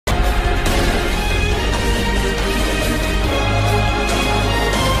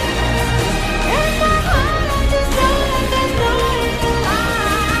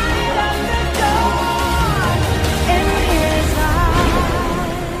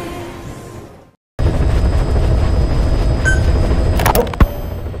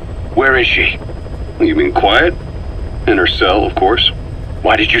is she? You mean quiet? In her cell, of course.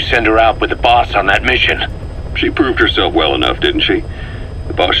 Why did you send her out with the boss on that mission? She proved herself well enough, didn't she?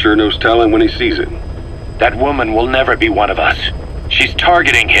 The boss sure knows talent when he sees it. That woman will never be one of us. She's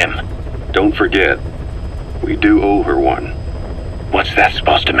targeting him. Don't forget, we do owe her one. What's that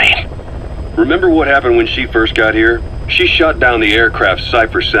supposed to mean? Remember what happened when she first got here? She shot down the aircraft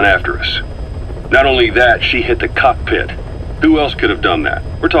Cipher sent after us. Not only that, she hit the cockpit. Who else could have done that?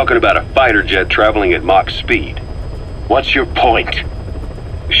 We're talking about a fighter jet traveling at Mach speed. What's your point?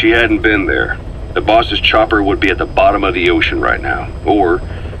 If she hadn't been there, the boss's chopper would be at the bottom of the ocean right now. Or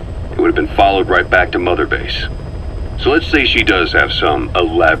it would have been followed right back to Mother Base. So let's say she does have some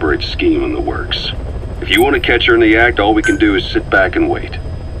elaborate scheme in the works. If you want to catch her in the act, all we can do is sit back and wait.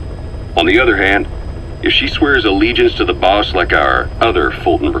 On the other hand, if she swears allegiance to the boss like our other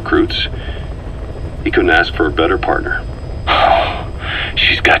Fulton recruits, he couldn't ask for a better partner.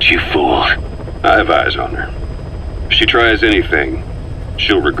 She's got you fooled. I have eyes on her. If she tries anything,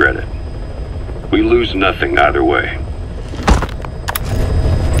 she'll regret it. We lose nothing either way.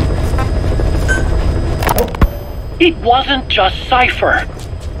 It wasn't just Cipher.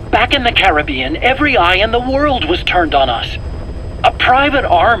 Back in the Caribbean, every eye in the world was turned on us. A private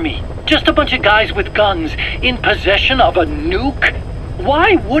army, just a bunch of guys with guns, in possession of a nuke?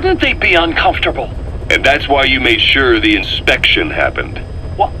 Why wouldn't they be uncomfortable? And that's why you made sure the inspection happened.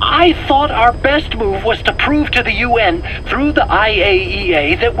 Well, I thought our best move was to prove to the UN through the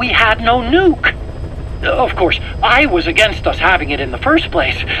IAEA that we had no nuke. Of course, I was against us having it in the first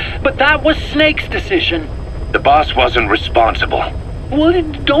place, but that was Snake's decision. The boss wasn't responsible. Well,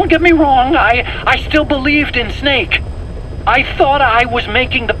 don't get me wrong, I still believed in Snake. I thought I was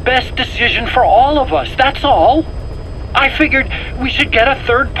making the best decision for all of us, that's all. I figured we should get a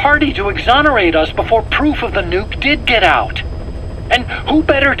third party to exonerate us before proof of the nuke did get out. And who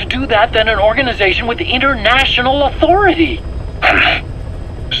better to do that than an organization with international authority?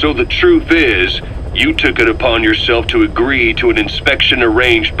 So the truth is, you took it upon yourself to agree to an inspection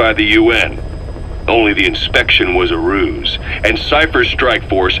arranged by the UN. Only the inspection was a ruse, and Cipher's strike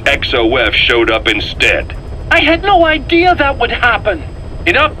force, XOF, showed up instead. I had no idea that would happen.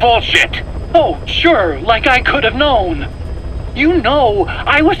 Enough bullshit! Oh, sure, like I could have known. You know,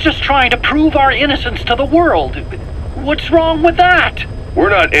 I was just trying to prove our innocence to the world. What's wrong with that? We're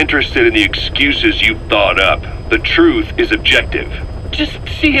not interested in the excuses you thought up. The truth is objective. Just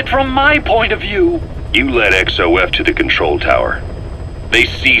see it from my point of view. You led XOF to the control tower. They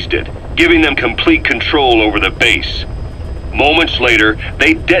seized it, giving them complete control over the base. Moments later,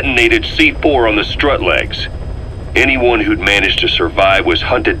 they detonated C4 on the strut legs. Anyone who'd managed to survive was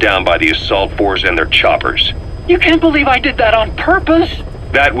hunted down by the assault force and their choppers. You can't believe I did that on purpose.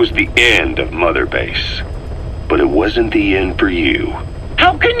 That was the end of Mother Base. But it wasn't the end for you.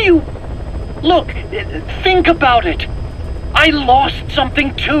 How can you... Look, think about it. I lost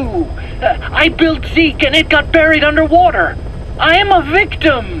something too. I built Zeke and it got buried underwater. I am a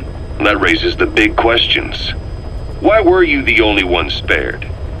victim. That raises the big questions. Why were you the only one spared?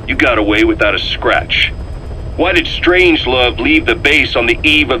 You got away without a scratch. Why did Strangelove leave the base on the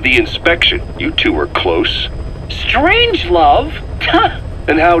eve of the inspection? You two were close. Strangelove?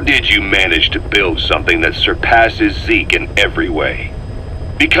 And how did you manage to build something that surpasses Zeke in every way?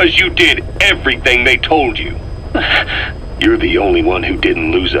 Because you did everything they told you. You're the only one who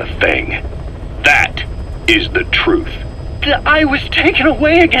didn't lose a thing. That is the truth. I was taken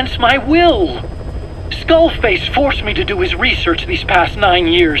away against my will. Skullface forced me to do his research these past 9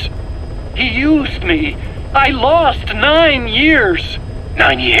 years. He used me. I lost 9 years.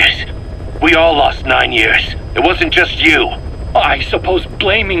 9 years? We all lost 9 years. It wasn't just you. I suppose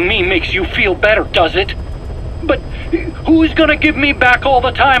blaming me makes you feel better, does it? But who's gonna give me back all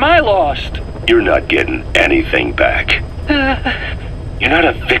the time I lost? You're not getting anything back. You're not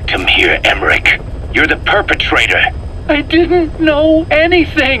a victim here, Emmerich. You're the perpetrator. I didn't know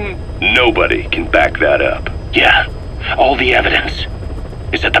anything. Nobody can back that up. Yeah, all the evidence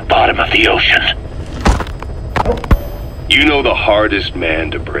is at the bottom of the ocean. You know the hardest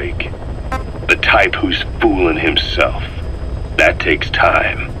man to break. The type who's fooling himself. That takes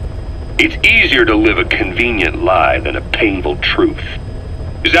time. It's easier to live a convenient lie than a painful truth.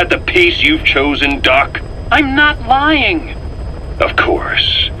 Is that the piece you've chosen, Doc? I'm not lying. Of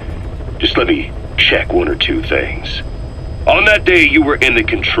course. Just let me check one or two things. On that day, you were in the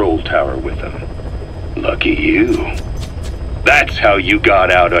control tower with them. Lucky you. That's how you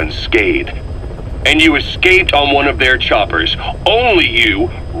got out unscathed. And you escaped on one of their choppers. Only you,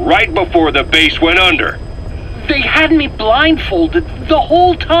 right before the base went under. They had me blindfolded the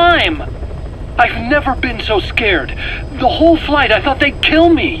whole time. I've never been so scared. The whole flight, I thought they'd kill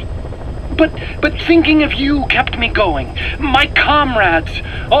me. But thinking of you kept me going. My comrades,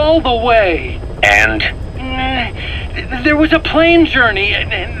 all the way. And? There was a plane journey,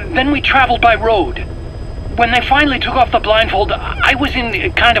 and then we traveled by road. When they finally took off the blindfold, I was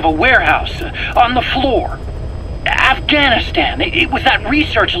in kind of a warehouse, on the floor. Afghanistan, it was that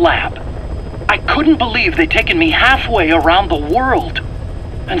research lab. I couldn't believe they'd taken me halfway around the world.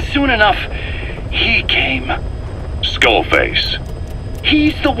 And soon enough, he came. Skullface.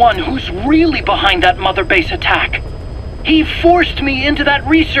 He's the one who's really behind that Mother Base attack. He forced me into that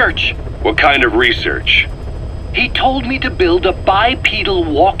research. What kind of research? He told me to build a bipedal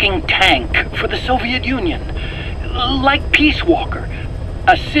walking tank for the Soviet Union. Like Peace Walker.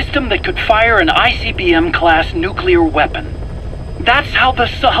 A system that could fire an ICBM-class nuclear weapon. That's how the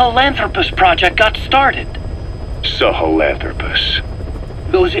Sahelanthropus project got started. Sahelanthropus.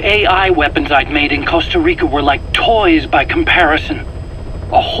 Those AI weapons I'd made in Costa Rica were like toys by comparison.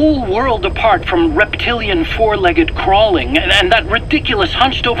 A whole world apart from reptilian four-legged crawling and that ridiculous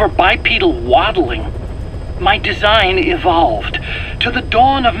hunched-over bipedal waddling. My design evolved to the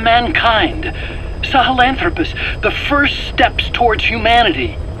dawn of mankind. Sahelanthropus, the first steps towards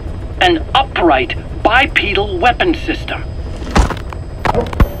humanity. An upright bipedal weapon system.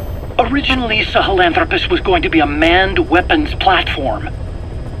 Originally, Sahelanthropus was going to be a manned weapons platform.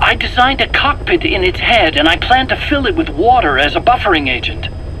 I designed a cockpit in its head, and I planned to fill it with water as a buffering agent.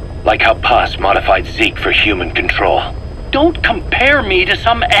 Like how Paz modified Zeke for human control. Don't compare me to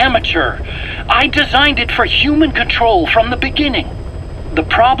some amateur. I designed it for human control from the beginning. The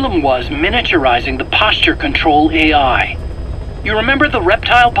problem was miniaturizing the posture control AI. You remember the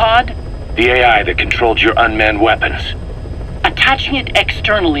reptile pod? The AI that controlled your unmanned weapons. Attaching it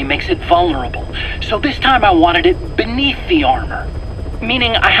externally makes it vulnerable, so this time I wanted it beneath the armor.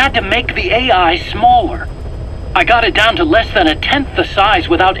 Meaning I had to make the AI smaller. I got it down to less than 1/10 the size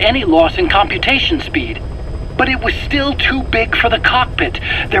without any loss in computation speed. But it was still too big for the cockpit.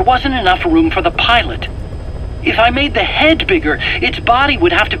 There wasn't enough room for the pilot. If I made the head bigger, its body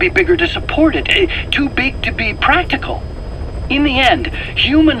would have to be bigger to support it. Too big to be practical. In the end,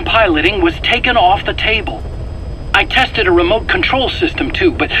 human piloting was taken off the table. I tested a remote control system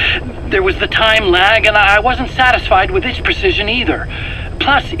too, but there was the time lag and I wasn't satisfied with its precision either.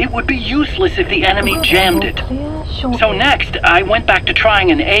 Plus, it would be useless if the enemy jammed it. So next, I went back to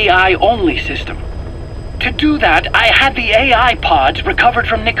trying an AI-only system. To do that, I had the AI pods recovered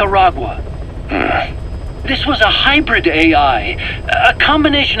from Nicaragua. This was a hybrid AI, a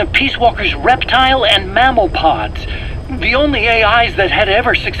combination of Peace Walker's reptile and mammal pods. The only AIs that had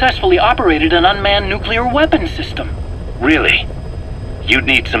ever successfully operated an unmanned nuclear weapon system. Really? You'd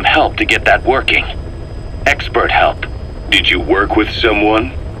need some help to get that working. Expert help. Did you work with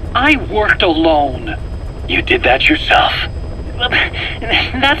someone? I worked alone. You did that yourself?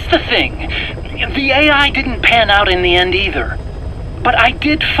 That's the thing. The AI didn't pan out in the end either. But I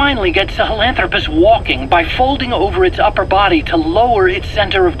did finally get Sahelanthropus walking by folding over its upper body to lower its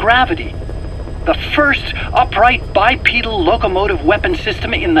center of gravity. The first upright bipedal locomotive weapon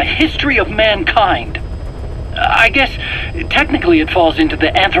system in the history of mankind. I guess technically it falls into the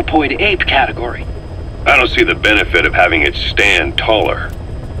anthropoid ape category. I don't see the benefit of having it stand taller.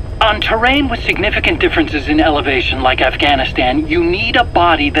 On terrain with significant differences in elevation like Afghanistan, you need a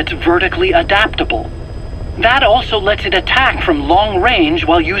body that's vertically adaptable. That also lets it attack from long range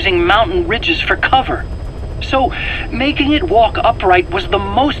while using mountain ridges for cover. So, making it walk upright was the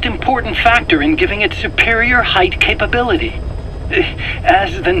most important factor in giving it superior height capability.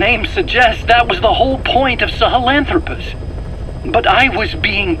 As the name suggests, that was the whole point of Sahelanthropus. But I was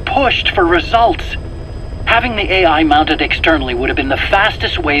being pushed for results. Having the AI mounted externally would have been the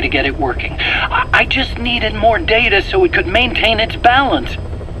fastest way to get it working. I just needed more data so it could maintain its balance.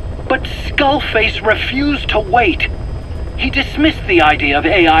 But Skullface refused to wait. He dismissed the idea of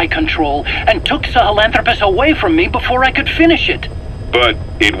AI control and took Sahelanthropus away from me before I could finish it. But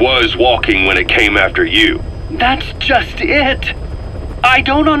it was walking when it came after you. That's just it. I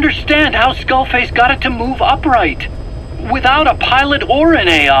don't understand how Skullface got it to move upright, without a pilot or an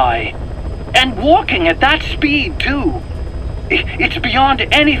AI. And walking at that speed, too. It's beyond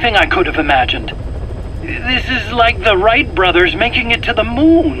anything I could have imagined. This is like the Wright brothers making it to the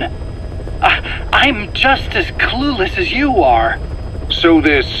moon. I'm just as clueless as you are. So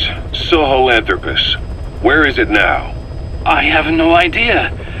this Sahelanthropus, where is it now? I have no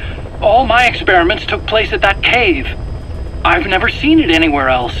idea. All my experiments took place at that cave. I've never seen it anywhere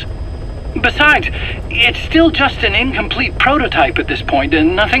else. Besides, it's still just an incomplete prototype at this point,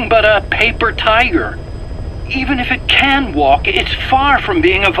 and nothing but a paper tiger. Even if it can walk, it's far from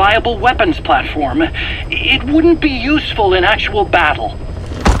being a viable weapons platform. It wouldn't be useful in actual battle.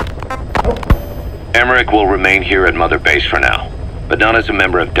 Emmerich will remain here at Mother Base for now, but not as a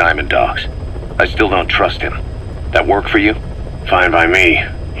member of Diamond Dogs. I still don't trust him. That work for you? Fine by me.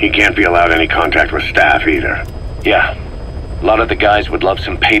 He can't be allowed any contact with staff either. Yeah. A lot of the guys would love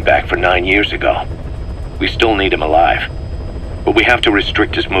some payback for 9 years ago. We still need him alive. But we have to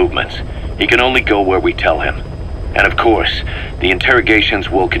restrict his movements. He can only go where we tell him. And of course, the interrogations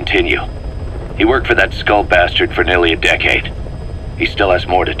will continue. He worked for that skull bastard for nearly a decade. He still has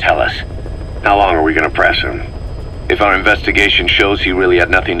more to tell us. How long are we gonna press him? If our investigation shows he really had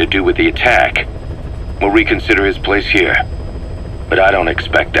nothing to do with the attack, we'll reconsider his place here. But I don't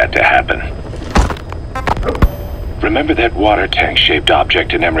expect that to happen. Remember that water tank-shaped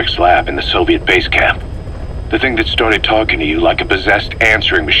object in Emmerich's lab in the Soviet base camp? The thing that started talking to you like a possessed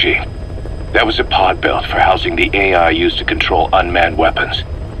answering machine. That was a pod built for housing the AI used to control unmanned weapons.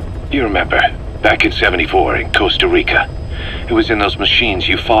 You remember, back in '74 in Costa Rica. It was in those machines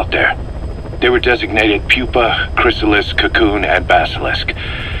you fought there. They were designated Pupa, Chrysalis, Cocoon, and Basilisk,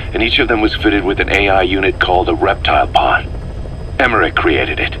 and each of them was fitted with an AI unit called a reptile pod. Emmerich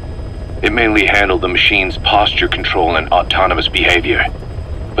created it. It mainly handled the machine's posture control and autonomous behavior.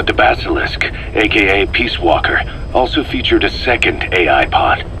 But the Basilisk, aka Peace Walker, also featured a second AI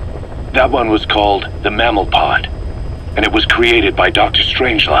pod. That one was called the Mammal Pod, and it was created by Dr.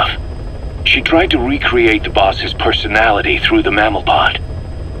 Strangelove. She tried to recreate the boss's personality through the Mammal Pod,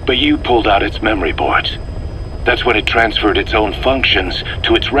 but you pulled out its memory boards. That's when it transferred its own functions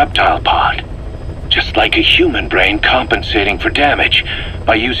to its reptile pod. Just like a human brain compensating for damage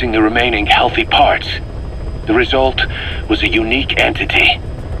by using the remaining healthy parts. The result was a unique entity,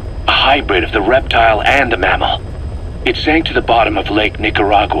 a hybrid of the reptile and the mammal. It sank to the bottom of Lake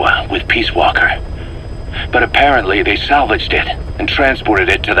Nicaragua with Peace Walker. But apparently they salvaged it and transported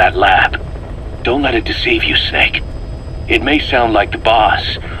it to that lab. Don't let it deceive you, Snake. It may sound like the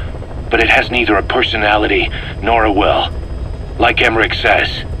boss, but it has neither a personality nor a will. Like Emmerich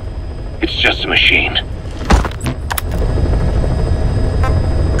says, it's just a machine.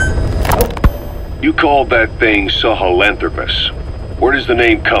 You called that thing Sahelanthropus. Where does the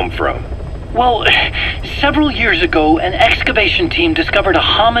name come from? Well, several years ago, an excavation team discovered a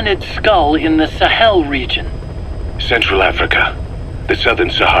hominid skull in the Sahel region. Central Africa, the Southern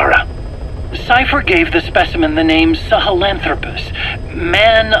Sahara. Cipher gave the specimen the name Sahelanthropus,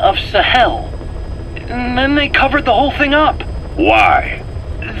 Man of Sahel. And then they covered the whole thing up. Why?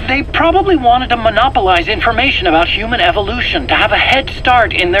 They probably wanted to monopolize information about human evolution to have a head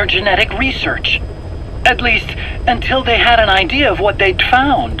start in their genetic research. At least, until they had an idea of what they'd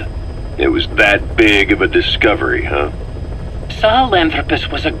found. It was that big of a discovery, huh? Sahelanthropus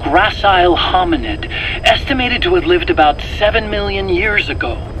was a gracile hominid, estimated to have lived about 7 million years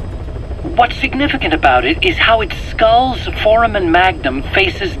ago. What's significant about it is how its skull's foramen magnum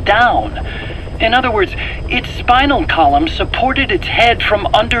faces down. In other words, its spinal column supported its head from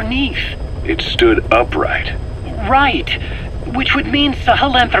underneath. It stood upright. Right, which would mean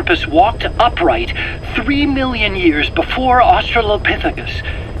Sahelanthropus walked upright 3 million years before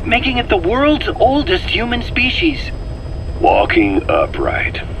Australopithecus, making it the world's oldest human species. Walking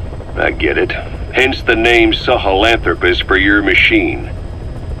upright. I get it. Hence the name Sahelanthropus for your machine.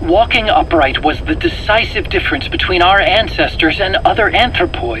 Walking upright was the decisive difference between our ancestors and other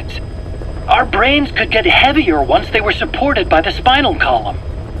anthropoids. Our brains could get heavier once they were supported by the spinal column.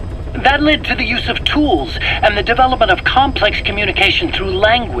 That led to the use of tools and the development of complex communication through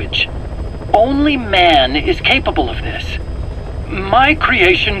language. Only man is capable of this. My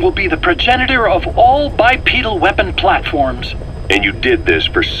creation will be the progenitor of all bipedal weapon platforms. And you did this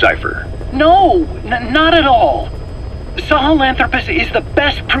for Cipher? No, not at all. Sahelanthropus is the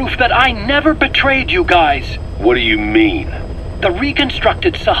best proof that I never betrayed you guys. What do you mean? The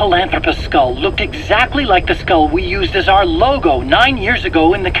reconstructed Sahelanthropus skull looked exactly like the skull we used as our logo 9 years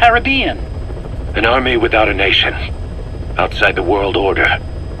ago in the Caribbean. An army without a nation. Outside the world order.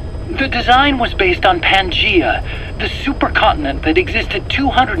 The design was based on Pangaea, the supercontinent that existed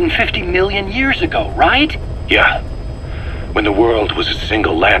 250 million years ago, right? Yeah. When the world was a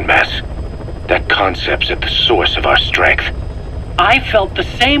single landmass. That concept's at the source of our strength. I felt the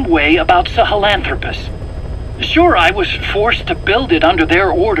same way about Sahelanthropus. Sure, I was forced to build it under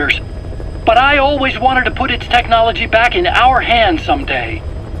their orders, but I always wanted to put its technology back in our hands someday.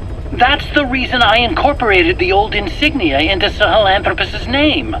 That's the reason I incorporated the old insignia into Sahelanthropus's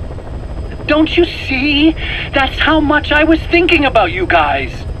name. Don't you see? That's how much I was thinking about you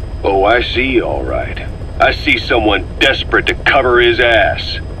guys. Oh, I see, all right. I see someone desperate to cover his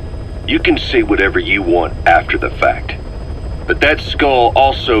ass. You can say whatever you want after the fact. But that skull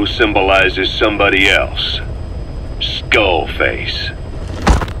also symbolizes somebody else. Skullface.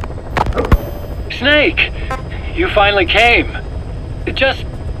 Snake, you finally came. Just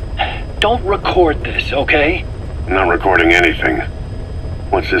don't record this, okay? I'm not recording anything.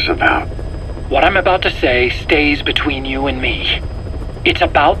 What's this about? What I'm about to say stays between you and me. It's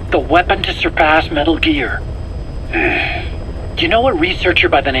about the weapon to surpass Metal Gear. You know a researcher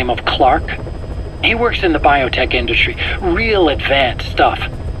by the name of Clark? He works in the biotech industry, real advanced stuff.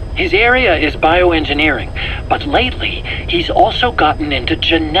 His area is bioengineering, but lately he's also gotten into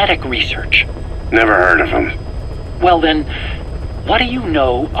genetic research. Never heard of him. Well then, what do you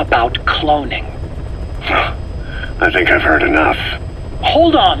know about cloning? I think I've heard enough.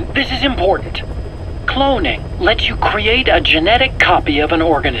 Hold on, this is important. Cloning lets you create a genetic copy of an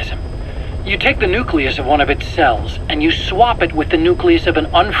organism. You take the nucleus of one of its cells, and you swap it with the nucleus of an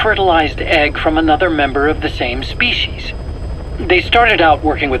unfertilized egg from another member of the same species. They started out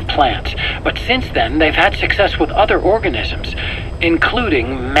working with plants, but since then they've had success with other organisms,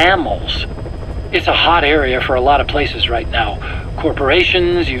 including mammals. It's a hot area for a lot of places right now.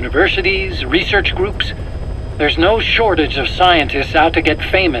 Corporations, universities, research groups. There's no shortage of scientists out to get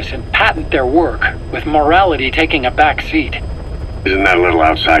famous and patent their work, with morality taking a back seat. Isn't that a little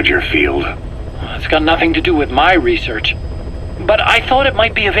outside your field? It's got nothing to do with my research. But I thought it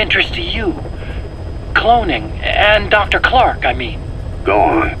might be of interest to you. Cloning, and Dr. Clark, I mean. Go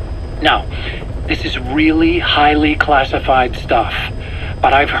on. Now, this is really highly classified stuff,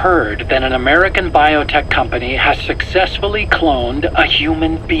 but I've heard that an American biotech company has successfully cloned a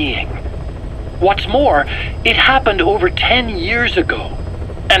human being. What's more, it happened over 10 years ago,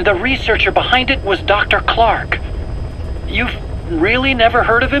 and the researcher behind it was Dr. Clark. You've really never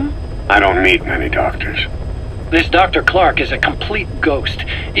heard of him? I don't meet many doctors. This Dr. Clark is a complete ghost,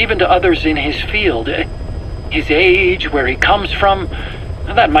 even to others in his field. His age, where he comes from,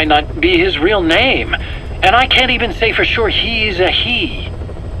 that might not be his real name. And I can't even say for sure he's a he.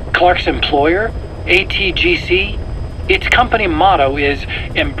 Clark's employer, ATGC, its company motto is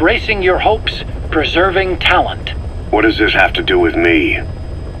embracing your hopes, preserving talent. What does this have to do with me?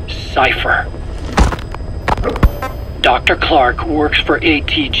 Cipher. Dr. Clark works for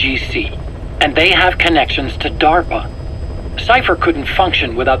ATGC, and they have connections to DARPA. Cipher couldn't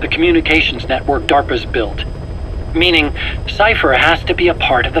function without the communications network DARPA's built, meaning Cipher has to be a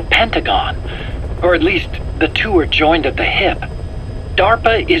part of the Pentagon, or at least the two are joined at the hip.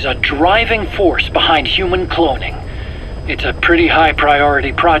 DARPA is a driving force behind human cloning. It's a pretty high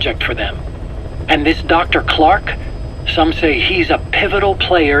priority project for them. And this Dr. Clark, some say he's a pivotal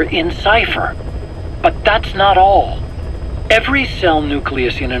player in Cipher. But that's not all. Every cell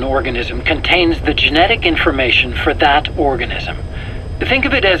nucleus in an organism contains the genetic information for that organism. Think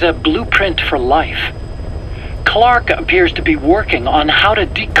of it as a blueprint for life. Clark appears to be working on how to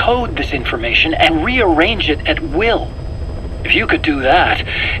decode this information and rearrange it at will. If you could do that,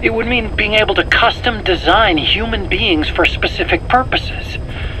 it would mean being able to custom design human beings for specific purposes.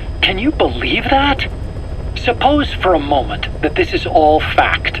 Can you believe that? Suppose for a moment that this is all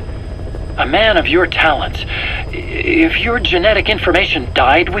fact. A man of your talents, if your genetic information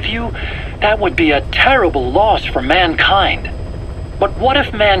died with you, that would be a terrible loss for mankind. But what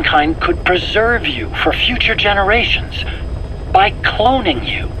if mankind could preserve you for future generations by cloning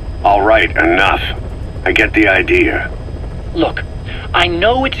you? All right, enough. I get the idea. Look, I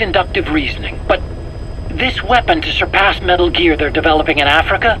know it's inductive reasoning, but this weapon to surpass Metal Gear they're developing in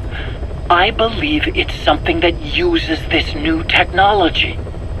Africa, I believe it's something that uses this new technology.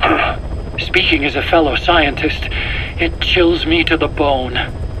 Speaking as a fellow scientist, it chills me to the bone.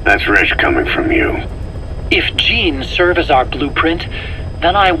 That's rich coming from you. If genes serve as our blueprint,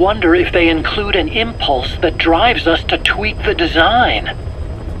 then I wonder if they include an impulse that drives us to tweak the design.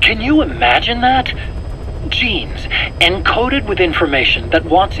 Can you imagine that? Genes, encoded with information that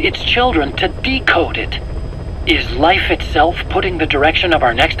wants its children to decode it. Is life itself putting the direction of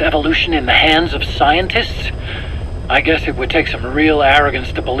our next evolution in the hands of scientists? I guess it would take some real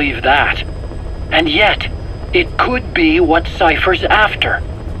arrogance to believe that. And yet, it could be what Cipher's after.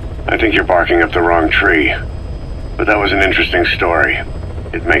 I think you're barking up the wrong tree. But that was an interesting story.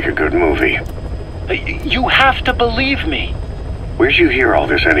 It'd make a good movie. You have to believe me. Where'd you hear all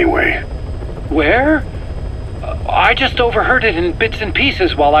this anyway? Where? I just overheard it in bits and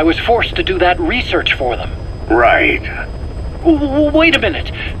pieces while I was forced to do that research for them. Right. Wait a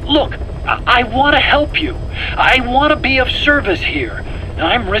minute. Look, I want to help you. I want to be of service here.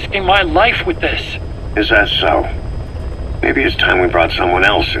 I'm risking my life with this. Is that so? Maybe it's time we brought someone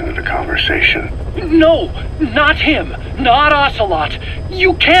else into the conversation. No, not him. Not Ocelot.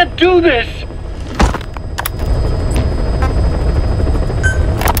 You can't do this.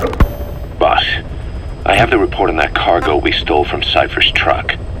 Boss, I have the report on that cargo we stole from Cipher's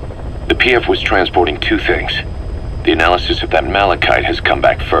truck. The PF was transporting two things. The analysis of that malachite has come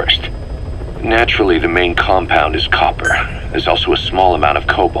back first. Naturally, the main compound is copper. There's also a small amount of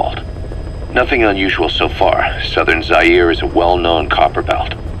cobalt. Nothing unusual so far. Southern Zaire is a well-known copper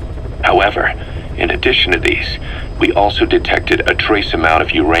belt. However, in addition to these, we also detected a trace amount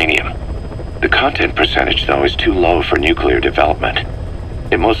of uranium. The content percentage, though, is too low for nuclear development.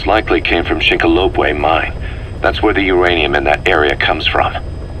 It most likely came from Shinkolobwe mine. That's where the uranium in that area comes from.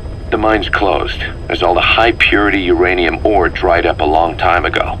 The mine's closed, as all the high-purity uranium ore dried up a long time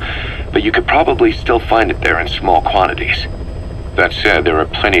ago, but you could probably still find it there in small quantities. That said, there are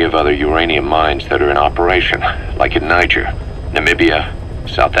plenty of other uranium mines that are in operation, like in Niger, Namibia,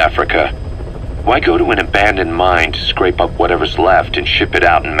 South Africa. Why go to an abandoned mine to scrape up whatever's left and ship it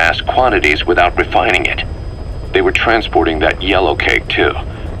out in mass quantities without refining it? They were transporting that yellow cake too,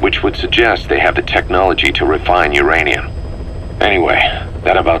 which would suggest they have the technology to refine uranium. Anyway,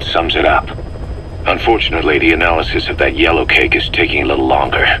 that about sums it up. Unfortunately, the analysis of that yellow cake is taking a little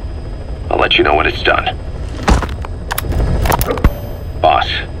longer. I'll let you know when it's done. Boss,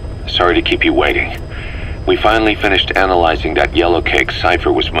 sorry to keep you waiting. We finally finished analyzing that yellow cake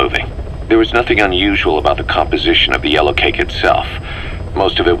cipher was moving. There was nothing unusual about the composition of the yellow cake itself.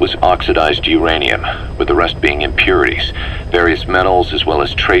 Most of it was oxidized uranium, with the rest being impurities, various metals as well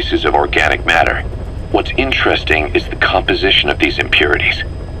as traces of organic matter. What's interesting is the composition of these impurities.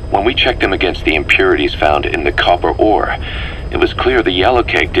 When we checked them against the impurities found in the copper ore, it was clear the yellow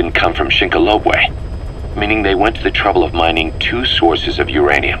cake didn't come from Shinkolobwe, meaning they went to the trouble of mining two sources of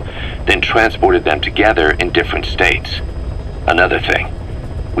uranium, then transported them together in different states. Another thing,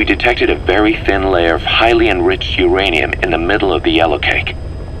 we detected a very thin layer of highly enriched uranium in the middle of the yellow cake.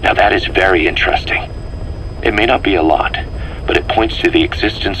 Now that is very interesting. It may not be a lot, but it points to the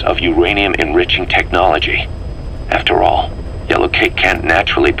existence of uranium-enriching technology. After all, yellow cake can't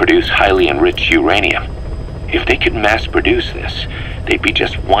naturally produce highly enriched uranium. If they could mass-produce this, they'd be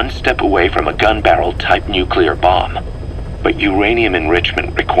just one step away from a gun barrel-type nuclear bomb. But uranium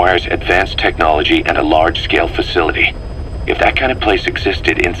enrichment requires advanced technology and a large-scale facility. If that kind of place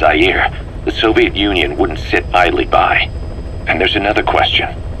existed in Zaire, the Soviet Union wouldn't sit idly by. And there's another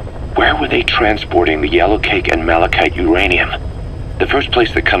question. Where were they transporting the yellow cake and malachite uranium? The first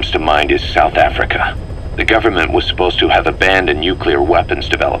place that comes to mind is South Africa. The government was supposed to have abandoned nuclear weapons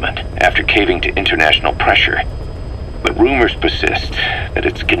development after caving to international pressure. But rumors persist that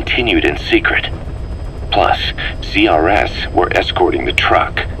it's continued in secret. Plus, CRS were escorting the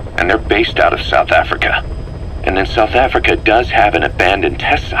truck, and they're based out of South Africa. And then South Africa does have an abandoned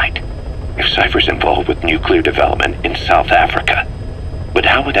test site. If Cipher's involved with nuclear development in South Africa, but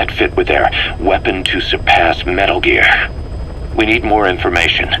how would that fit with their weapon to surpass Metal Gear? We need more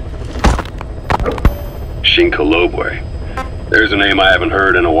information. Shinkolobwe. There's a name I haven't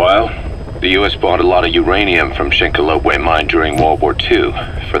heard in a while. The U.S. bought a lot of uranium from Shinkolobwe mine during World War II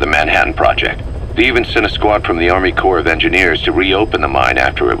for the Manhattan Project. They even sent a squad from the Army Corps of Engineers to reopen the mine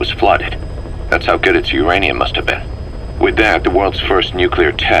after it was flooded. That's how good its uranium must have been. With that, the world's first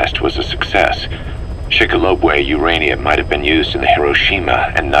nuclear test was a success. Shinkolobwe uranium might have been used in the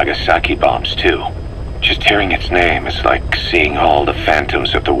Hiroshima and Nagasaki bombs too. Just hearing its name is like seeing all the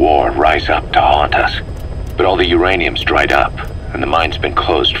phantoms of the war rise up to haunt us. But all the uranium's dried up, and the mine's been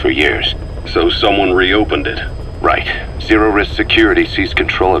closed for years. So someone reopened it? Right. Zero-risk security seized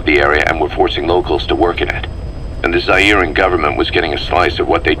control of the area and were forcing locals to work in it. And the Zairean government was getting a slice of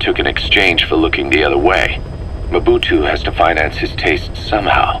what they took in exchange for looking the other way. Mobutu has to finance his tastes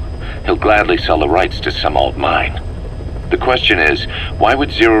somehow. He'll gladly sell the rights to some old mine. The question is, why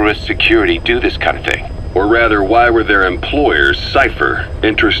would zero-risk security do this kind of thing? Or rather, why were their employers, Cipher,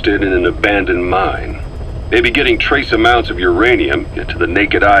 interested in an abandoned mine? They'd be getting trace amounts of uranium, yet to the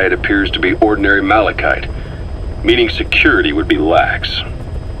naked eye it appears to be ordinary malachite, meaning security would be lax.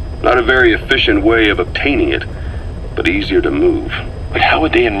 Not a very efficient way of obtaining it, but easier to move. But how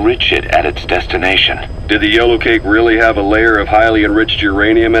would they enrich it at its destination? Did the yellow cake really have a layer of highly enriched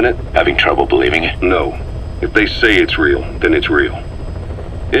uranium in it? Having trouble believing it? No. If they say it's real, then it's real.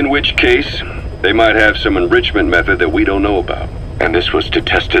 In which case, they might have some enrichment method that we don't know about. And this was to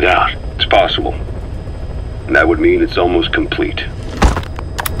test it out? It's possible. And that would mean it's almost complete.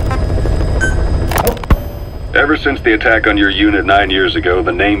 Ever since the attack on your unit 9 years ago,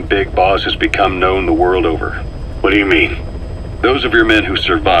 the name Big Boss has become known the world over. What do you mean? Those of your men who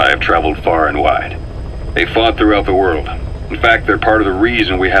survived traveled far and wide. They fought throughout the world. In fact, they're part of the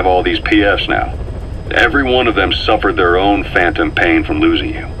reason we have all these PFs now. Every one of them suffered their own phantom pain from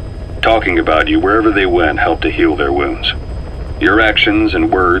losing you. Talking about you wherever they went helped to heal their wounds. Your actions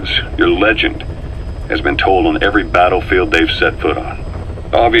and words, your legend, has been told on every battlefield they've set foot on.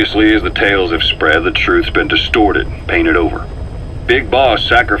 Obviously, as the tales have spread, the truth's been distorted, painted over. Big Boss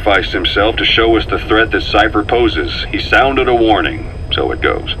sacrificed himself to show us the threat that Cipher poses. He sounded a warning, so it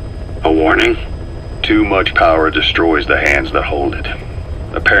goes. A warning? Too much power destroys the hands that hold it.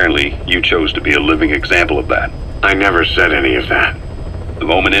 Apparently, you chose to be a living example of that. I never said any of that. The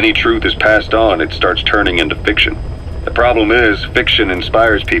moment any truth is passed on, it starts turning into fiction. The problem is, fiction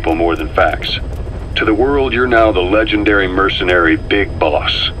inspires people more than facts. To the world, you're now the legendary mercenary Big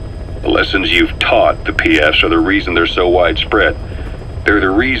Boss. The lessons you've taught the PFs are the reason they're so widespread. They're the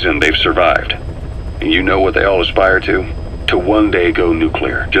reason they've survived. And you know what they all aspire to? To one day go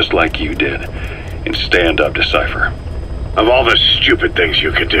nuclear, just like you did, and stand up to Cipher. Of all the stupid things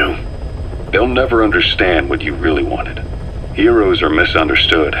you could do. They'll never understand what you really wanted. Heroes are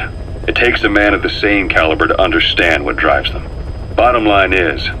misunderstood. It takes a man of the same caliber to understand what drives them. Bottom line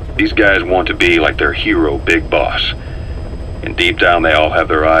is, these guys want to be like their hero, Big Boss. And deep down they all have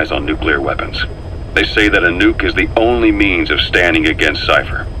their eyes on nuclear weapons. They say that a nuke is the only means of standing against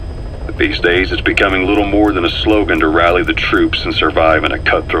Cipher. But these days it's becoming little more than a slogan to rally the troops and survive in a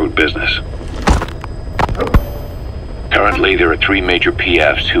cutthroat business. Currently, there are 3 major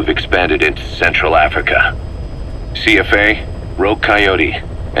PFs who've expanded into Central Africa. CFA, Rogue Coyote,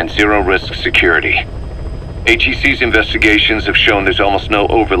 and Zero Risk Security. HEC's investigations have shown there's almost no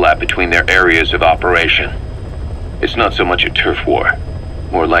overlap between their areas of operation. It's not so much a turf war,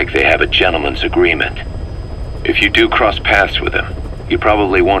 more like they have a gentleman's agreement. If you do cross paths with them, you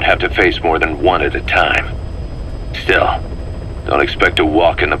probably won't have to face more than one at a time. Still, don't expect a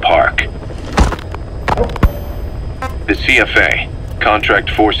walk in the park. The CFA, Contract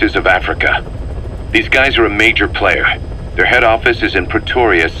Forces of Africa. These guys are a major player. Their head office is in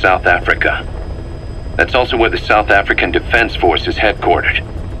Pretoria, South Africa. That's also where the South African Defense Force is headquartered.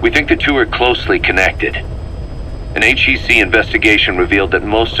 We think the two are closely connected. An HEC investigation revealed that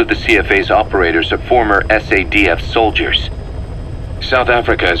most of the CFA's operators are former SADF soldiers. South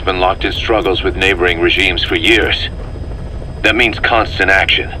Africa has been locked in struggles with neighboring regimes for years. That means constant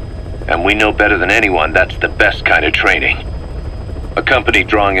action, and we know better than anyone that's the best kind of training. A company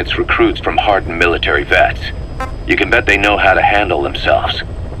drawing its recruits from hardened military vets. You can bet they know how to handle themselves.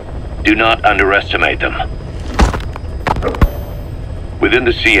 Do not underestimate them. Within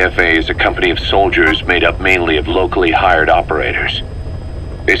the CFA is a company of soldiers made up mainly of locally hired operators.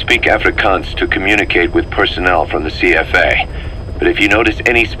 They speak Afrikaans to communicate with personnel from the CFA, but if you notice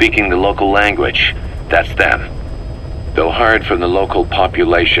any speaking the local language, that's them. Though hired from the local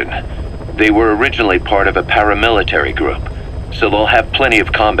population, they were originally part of a paramilitary group, so they'll have plenty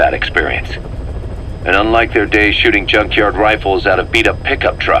of combat experience. And unlike their days shooting junkyard rifles out of beat-up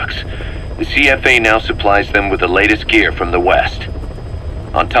pickup trucks, the CFA now supplies them with the latest gear from the West.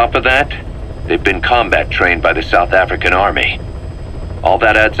 On top of that, they've been combat trained by the South African Army. All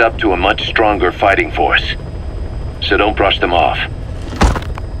that adds up to a much stronger fighting force. So don't brush them off.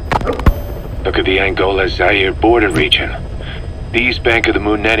 Look at the Angola-Zaire border region. The east bank of the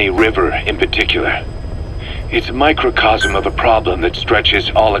Munene River in particular. It's a microcosm of a problem that stretches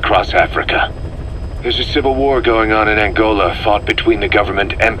all across Africa. There's a civil war going on in Angola fought between the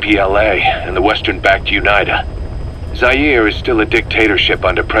government MPLA and the Western-backed UNITA. Zaire is still a dictatorship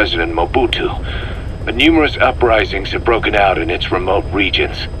under President Mobutu, but numerous uprisings have broken out in its remote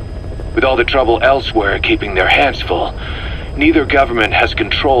regions. With all the trouble elsewhere keeping their hands full, neither government has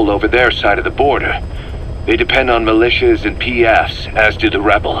control over their side of the border. They depend on militias and PFs, as do the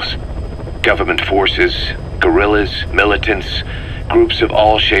rebels. Government forces, guerrillas, militants, groups of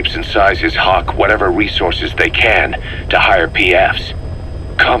all shapes and sizes hawk whatever resources they can to hire PFs.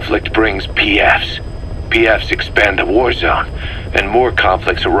 Conflict brings PFs. PFs expand the war zone, and more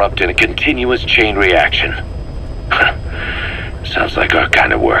conflicts erupt in a continuous chain reaction. Sounds like our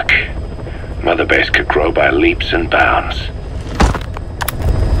kind of work. Mother Base could grow by leaps and bounds.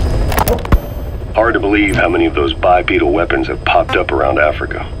 Hard to believe how many of those bipedal weapons have popped up around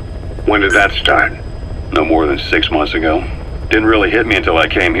Africa. When did that start? No more than 6 months ago. Didn't really hit me until I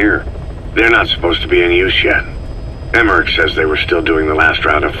came here. They're not supposed to be in use yet. Emmerich says they were still doing the last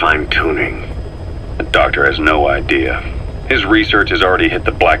round of fine-tuning. The doctor has no idea. His research has already hit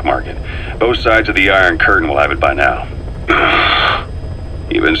the black market. Both sides of the Iron Curtain will have it by now.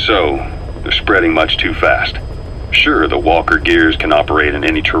 Even so, they're spreading much too fast. Sure, the Walker gears can operate in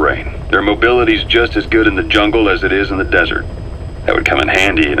any terrain. Their mobility's just as good in the jungle as it is in the desert. That would come in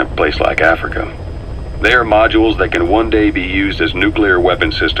handy in a place like Africa. They are modules that can one day be used as nuclear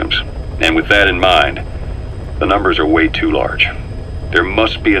weapon systems. And with that in mind, the numbers are way too large. There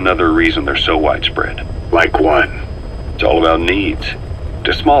must be another reason they're so widespread. Like what? It's all about needs.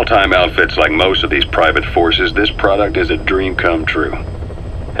 To small-time outfits like most of these private forces, this product is a dream come true.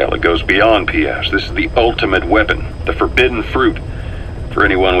 Hell, it goes beyond PFs. This is the ultimate weapon, the forbidden fruit, for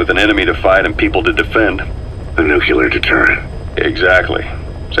anyone with an enemy to fight and people to defend. A nuclear deterrent. Exactly.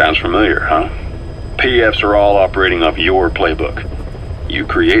 Sounds familiar, huh? PFs are all operating off your playbook. You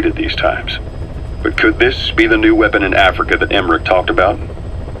created these times. But could this be the new weapon in Africa that Emmerich talked about?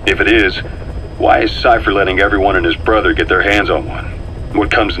 If it is, why is Cipher letting everyone and his brother get their hands on one?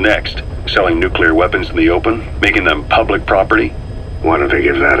 What comes next? Selling nuclear weapons in the open? Making them public property? Why don't they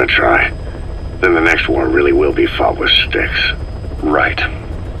give that a try? Then the next war really will be fought with sticks. Right.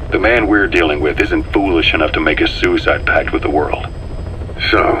 The man we're dealing with isn't foolish enough to make a suicide pact with the world.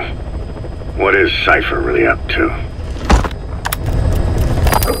 So, what is Cipher really up to?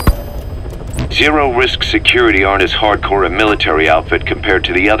 Zero Risk Security aren't as hardcore a military outfit compared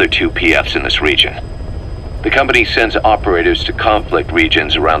to the other two PFs in this region. The company sends operators to conflict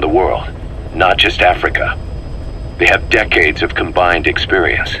regions around the world, not just Africa. They have decades of combined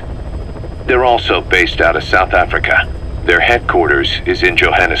experience. They're also based out of South Africa. Their headquarters is in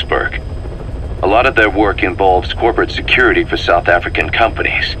Johannesburg. A lot of their work involves corporate security for South African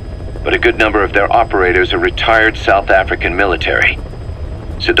companies, but a good number of their operators are retired South African military.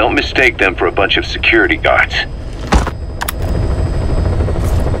 So don't mistake them for a bunch of security guards.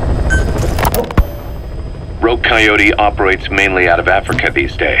 Rogue Coyote operates mainly out of Africa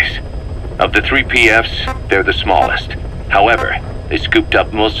these days. Of the three PFs, they're the smallest. However, they scooped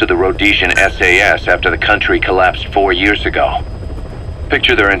up most of the Rhodesian SAS after the country collapsed 4 years ago.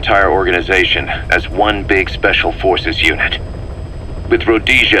 Picture their entire organization as one big special forces unit. With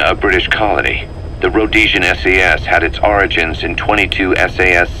Rhodesia a British colony, the Rhodesian SAS had its origins in 22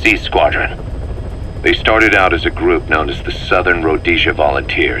 SAS Sea Squadron. They started out as a group known as the Southern Rhodesia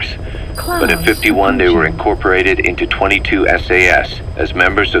Volunteers. But in 51 they were incorporated into 22 SAS as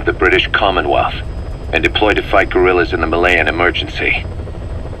members of the British Commonwealth and deployed to fight guerrillas in the Malayan emergency.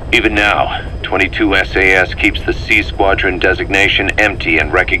 Even now, 22 SAS keeps the Sea Squadron designation empty in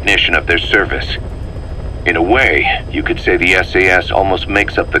recognition of their service. In a way, you could say the SAS almost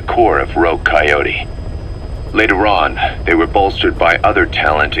makes up the core of Rogue Coyote. Later on, they were bolstered by other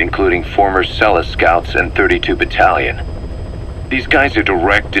talent, including former Cella Scouts and 32 Battalion. These guys are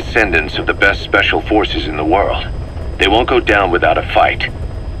direct descendants of the best special forces in the world. They won't go down without a fight.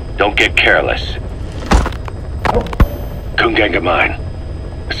 Don't get careless. Kunganga Mine.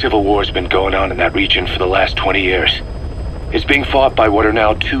 A civil war's been going on in that region for the last 20 years. It's being fought by what are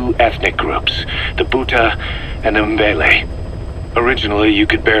now two ethnic groups, the Buta and the Mbele. Originally, you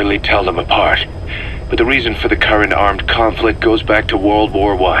could barely tell them apart, but the reason for the current armed conflict goes back to World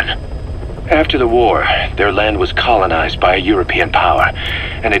War I. After the war, their land was colonized by a European power,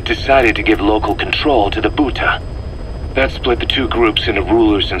 and it decided to give local control to the Buta. That split the two groups into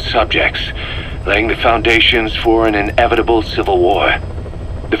rulers and subjects, laying the foundations for an inevitable civil war.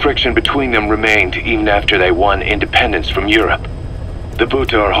 The friction between them remained even after they won independence from Europe. The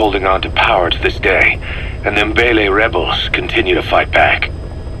Buta are holding on to power to this day, and the Mbele rebels continue to fight back.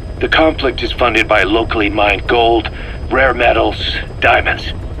 The conflict is funded by locally mined gold, rare metals,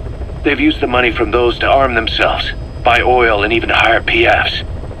 diamonds. They've used the money from those to arm themselves, buy oil, and even hire PFs.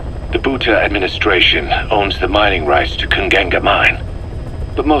 The Buta administration owns the mining rights to Kunganga Mine.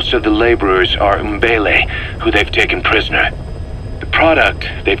 But most of the laborers are Mbele, who they've taken prisoner. The product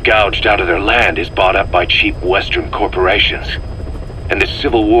they've gouged out of their land is bought up by cheap Western corporations. And the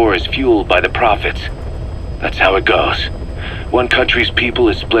civil war is fueled by the profits. That's how it goes. One country's people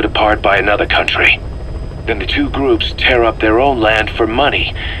is split apart by another country. Then the two groups tear up their own land for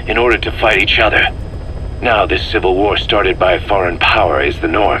money in order to fight each other. Now this civil war started by a foreign power is the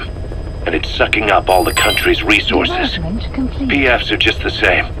norm, and it's sucking up all the country's resources. PFs are just the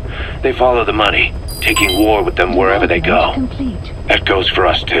same. They follow the money, taking war with them wherever they go. That goes for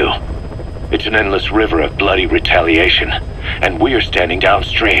us too. It's an endless river of bloody retaliation, and we're standing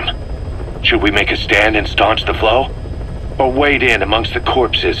downstream. Should we make a stand and staunch the flow? Or wade in amongst the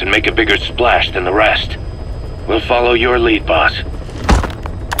corpses and make a bigger splash than the rest? We'll follow your lead, boss.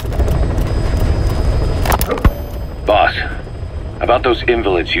 Boss, about those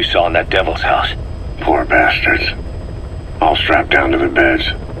invalids you saw in that devil's house. Poor bastards. All strapped down to their beds,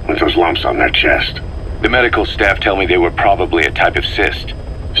 with those lumps on their chest. The medical staff tell me they were probably a type of cyst.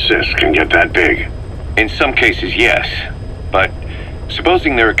 Cysts can get that big. In some cases, yes. But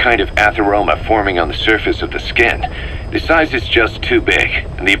supposing they're a kind of atheroma forming on the surface of the skin, the size is just too big,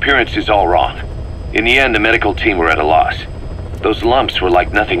 and the appearance is all wrong. In the end, the medical team were at a loss. Those lumps were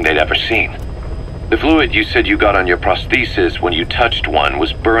like nothing they'd ever seen. The fluid you said you got on your prosthesis when you touched one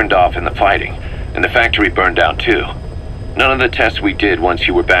was burned off in the fighting, and the factory burned down too. None of the tests we did once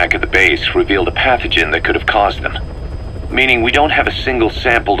you were back at the base revealed a pathogen that could have caused them. meaning we don't have a single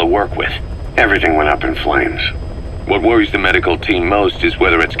sample to work with. Everything went up in flames. What worries the medical team most is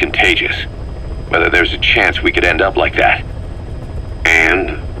whether it's contagious. Whether there's a chance we could end up like that.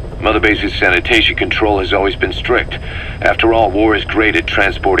 And? Mother Base's sanitation control has always been strict. After all, war is great at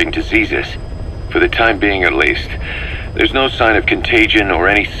transporting diseases. For the time being, at least. There's no sign of contagion or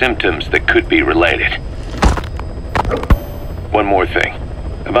any symptoms that could be related. One more thing.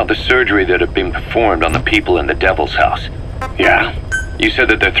 About the surgery that had been performed on the people in the Devil's House. Yeah? You said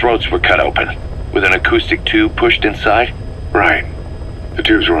that their throats were cut open, with an acoustic tube pushed inside? Right. The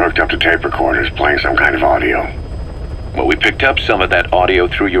tubes were hooked up to tape recorders, playing some kind of audio. Well, we picked up some of that audio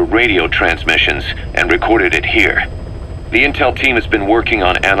through your radio transmissions and recorded it here. The intel team has been working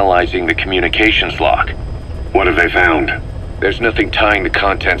on analyzing the communications log. What have they found? There's nothing tying the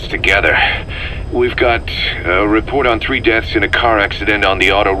contents together. We've got a report on 3 deaths in a car accident on the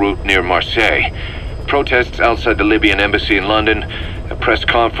autoroute near Marseille. Protests outside the Libyan embassy in London. A press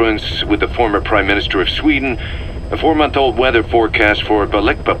conference with the former Prime Minister of Sweden. A 4-month-old weather forecast for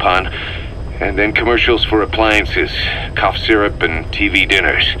Balikpapan. And then commercials for appliances, cough syrup, and TV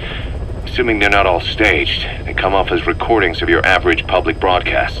dinners. Assuming they're not all staged, they come off as recordings of your average public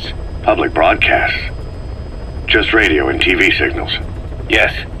broadcasts. Public broadcasts? Just radio and TV signals?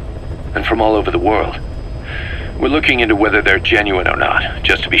 Yes, and from all over the world. We're looking into whether they're genuine or not,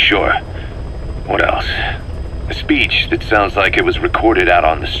 just to be sure. What else? A speech that sounds like it was recorded out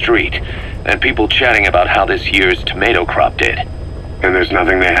on the street, and people chatting about how this year's tomato crop did. And there's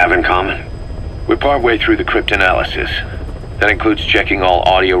nothing they have in common? We're partway through the cryptanalysis. That includes checking all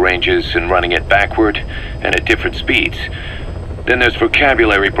audio ranges and running it backward and at different speeds. Then there's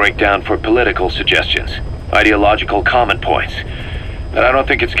vocabulary breakdown for political suggestions, ideological comment points. But I don't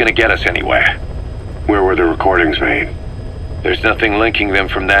think it's going to get us anywhere. Where were the recordings made? There's nothing linking them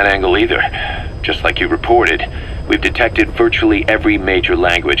from that angle either. Just like you reported, we've detected virtually every major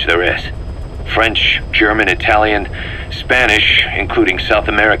language there is. French, German, Italian, Spanish, including South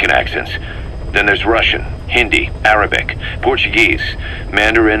American accents. Then there's Russian, Hindi, Arabic, Portuguese,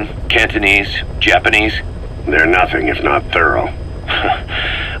 Mandarin, Cantonese, Japanese. They're nothing if not thorough.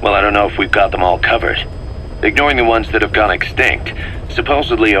 Well, I don't know if we've got them all covered. Ignoring the ones that have gone extinct,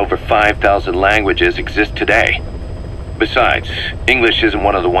 supposedly over 5,000 languages exist today. Besides, English isn't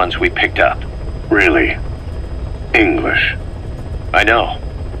one of the ones we picked up. Really? English? I know.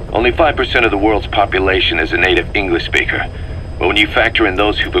 Only 5% of the world's population is a native English speaker. But when you factor in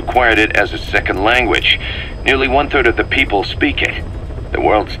those who've acquired it as a second language, nearly 1/3 of the people speak it. The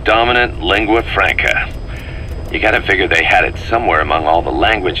world's dominant lingua franca. You gotta figure they had it somewhere among all the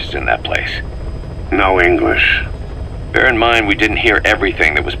languages in that place. No English. Bear in mind, we didn't hear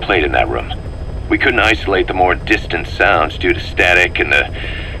everything that was played in that room. We couldn't isolate the more distant sounds due to static, and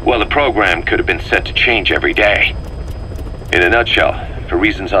the program could have been set to change every day. In a nutshell, for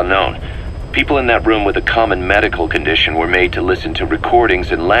reasons unknown, people in that room with a common medical condition were made to listen to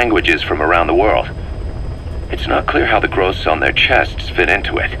recordings in languages from around the world. It's not clear how the growths on their chests fit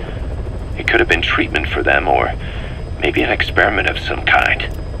into it. It could have been treatment for them, or maybe an experiment of some kind.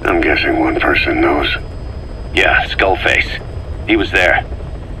 I'm guessing one person knows. Yeah, Skullface. He was there.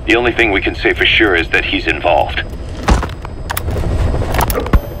 The only thing we can say for sure is that he's involved.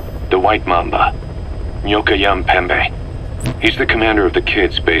 The White Mamba. Nyokayam Pembe. He's the commander of the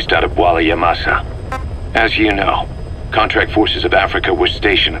kids based out of Wala Yamasa. As you know, contract forces of Africa were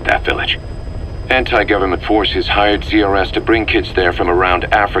stationed at that village. Anti-government forces hired CRS to bring kids there from around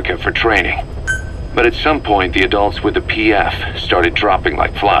Africa for training. But at some point, the adults with the PF started dropping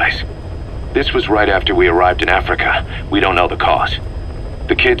like flies. This was right after we arrived in Africa. We don't know the cause.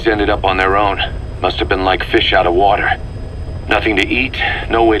 The kids ended up on their own. Must have been like fish out of water. Nothing to eat,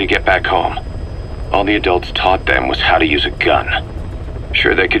 no way to get back home. All the adults taught them was how to use a gun.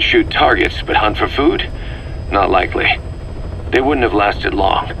 Sure, they could shoot targets, but hunt for food? Not likely. They wouldn't have lasted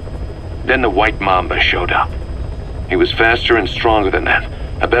long. Then the White Mamba showed up. He was faster and stronger than them,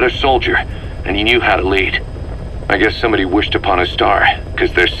 a better soldier, and he knew how to lead. I guess somebody wished upon a star,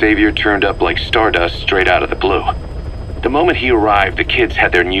 because their savior turned up like stardust straight out of the blue. The moment he arrived, the kids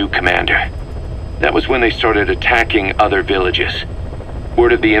had their new commander. That was when they started attacking other villages.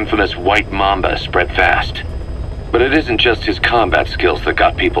 Word of the infamous White Mamba spread fast. But it isn't just his combat skills that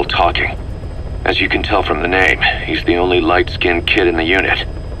got people talking. As you can tell from the name, he's the only light-skinned kid in the unit.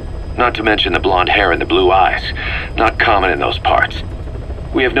 Not to mention the blonde hair and the blue eyes. Not common in those parts.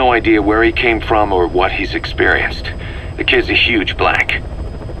 We have no idea where he came from or what he's experienced. The kid's a huge blank.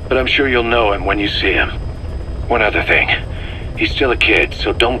 But I'm sure you'll know him when you see him. One other thing. He's still a kid,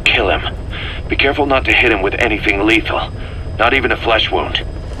 so don't kill him. Be careful not to hit him with anything lethal. Not even a flesh wound.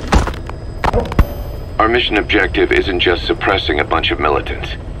 Our mission objective isn't just suppressing a bunch of militants.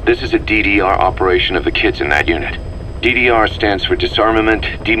 This is a DDR operation of the kids in that unit. DDR stands for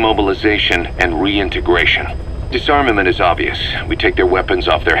disarmament, demobilization, and reintegration. Disarmament is obvious. We take their weapons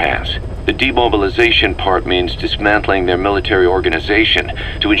off their hands. The demobilization part means dismantling their military organization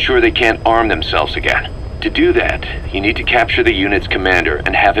to ensure they can't arm themselves again. To do that, you need to capture the unit's commander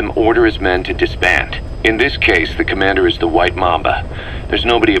and have him order his men to disband. In this case, the commander is the White Mamba. There's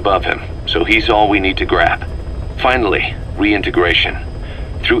nobody above him, so he's all we need to grab. Finally, reintegration.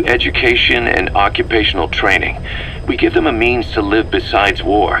 Through education and occupational training, we give them a means to live besides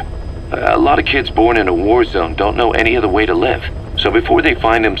war. A lot of kids born in a war zone don't know any other way to live. So before they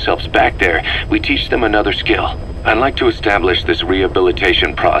find themselves back there, we teach them another skill. I'd like to establish this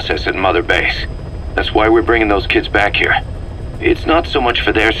rehabilitation process at Mother Base. That's why we're bringing those kids back here. It's not so much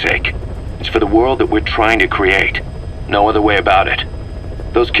for their sake. It's for the world that we're trying to create. No other way about it.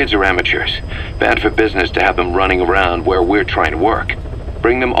 Those kids are amateurs. Bad for business to have them running around where we're trying to work.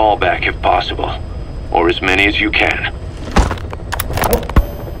 Bring them all back if possible. Or as many as you can.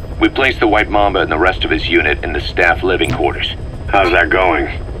 We placed the White Mamba and the rest of his unit in the staff living quarters. How's that going?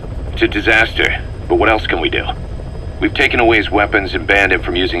 It's a disaster, but what else can we do? We've taken away his weapons and banned him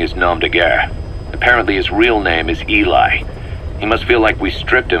from using his nom de guerre. Apparently his real name is Eli. He must feel like we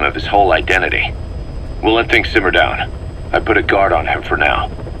stripped him of his whole identity. We'll let things simmer down. I put a guard on him for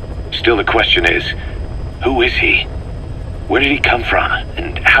now. Still the question is, who is he? Where did he come from?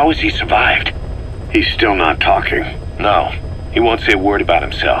 And how has he survived? He's still not talking. No, he won't say a word about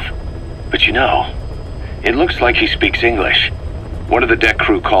himself. But you know, it looks like he speaks English. One of the deck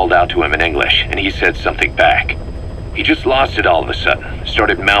crew called out to him in English, and he said something back. He just lost it all of a sudden,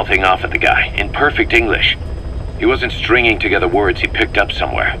 started mouthing off at the guy, in perfect English. He wasn't stringing together words he picked up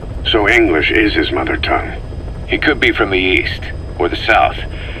somewhere. So English is his mother tongue. He could be from the east, or the south,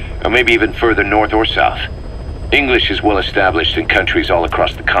 or maybe even further north or south. English is well established in countries all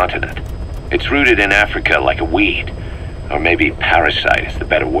across the continent. It's rooted in Africa like a weed, or maybe parasite is the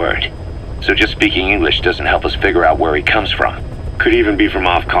better word. So just speaking English doesn't help us figure out where he comes from. Could even be from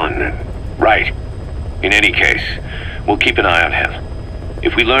off-continent. Right. In any case, we'll keep an eye on him.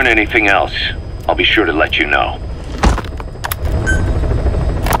 If we learn anything else, I'll be sure to let you know.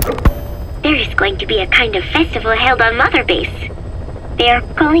 There is going to be a kind of festival held on Mother Base. They are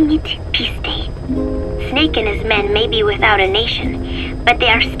calling it Peace Day. Snake and his men may be without a nation, but they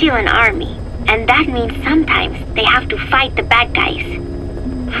are still an army, and that means sometimes they have to fight the bad guys.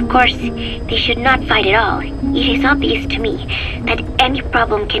 Of course, they should not fight at all. It is obvious to me that any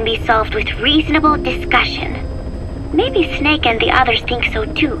problem can be solved with reasonable discussion. Maybe Snake and the others think so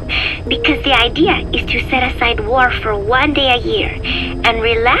too, because the idea is to set aside war for one day a year and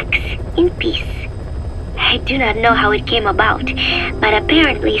relax in peace. I do not know how it came about, but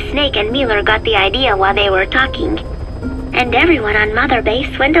apparently Snake and Miller got the idea while they were talking, and everyone on Mother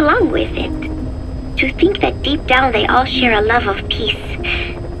Base went along with it. To think that deep down they all share a love of peace,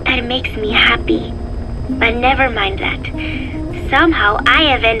 that makes me happy. But never mind that. Somehow I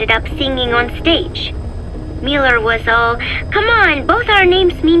have ended up singing on stage. Miller was all, "Come on, both our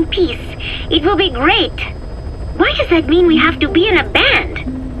names mean peace. It will be great." Why does that mean we have to be in a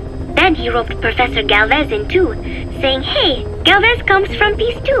band? Then he roped Professor Galvez in too, saying, "Hey, Galvez comes from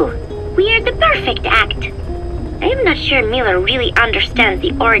peace too. We are the perfect act." I am not sure Miller really understands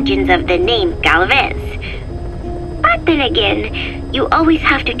the origins of the name Galvez. But then again, you always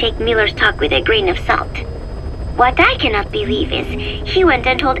have to take Miller's talk with a grain of salt. What I cannot believe is he went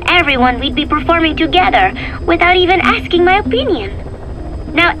and told everyone we'd be performing together without even asking my opinion.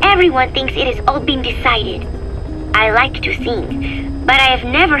 Now everyone thinks it has all been decided. I like to sing, but I have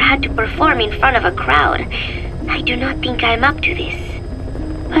never had to perform in front of a crowd. I do not think I'm up to this.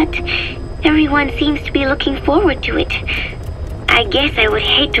 But everyone seems to be looking forward to it. I guess I would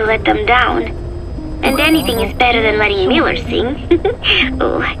hate to let them down. And anything is better than letting Miller sing.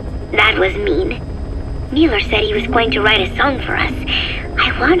 Oh, that was mean. Miller said he was going to write a song for us.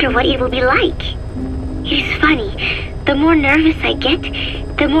 I wonder what it will be like. It is funny. The more nervous I get,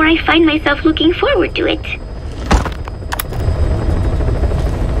 the more I find myself looking forward to it.